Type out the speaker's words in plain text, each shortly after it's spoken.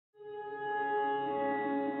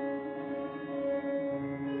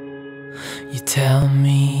You tell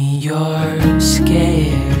me you're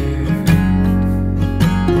scared.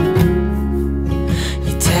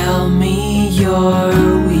 You tell me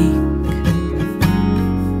you're weak,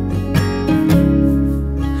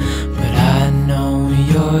 but I know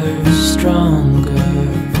you're stronger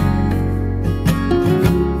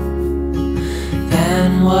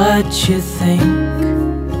than what you think.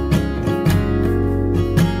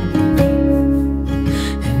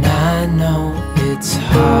 And I know it's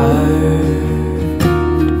hard.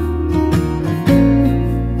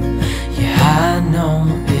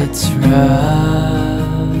 It's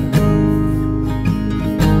rough,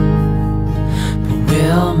 but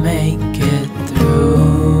we'll make it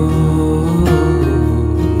through,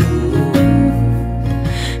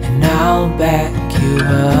 and I'll back you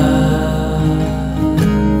up.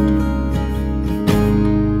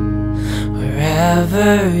 Wherever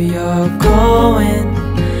you're going,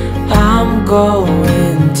 I'm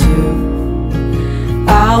going too.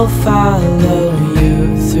 I'll follow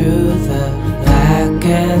you through the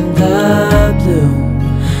and the blue.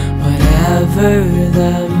 Whatever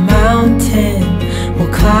the mountain,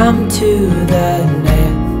 we'll climb to the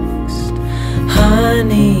next.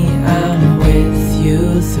 Honey, I'm with you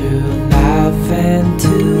through life and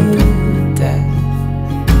to death.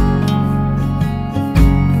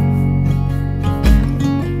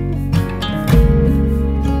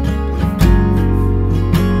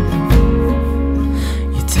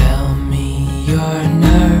 You tell me you're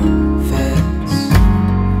nervous.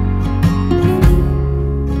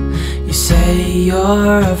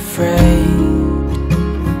 You're afraid.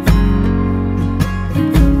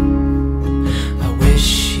 I wish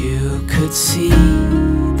you could see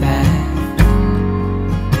that.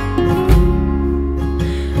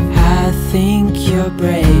 I think you're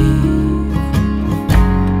brave,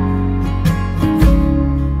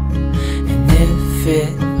 and if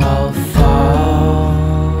it all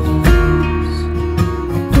falls,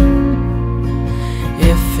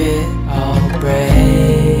 if it all breaks,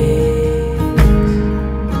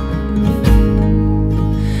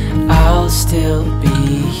 still be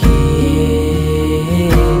here.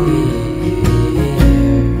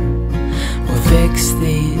 We'll fix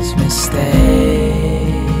these mistakes.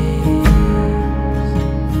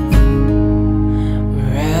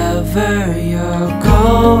 Wherever you're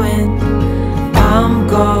going, I'm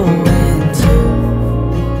going to.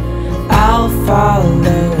 I'll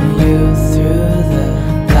follow you through the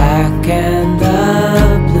black and the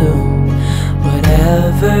blue.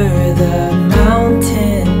 Whatever the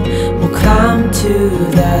mountain, climb to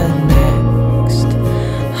the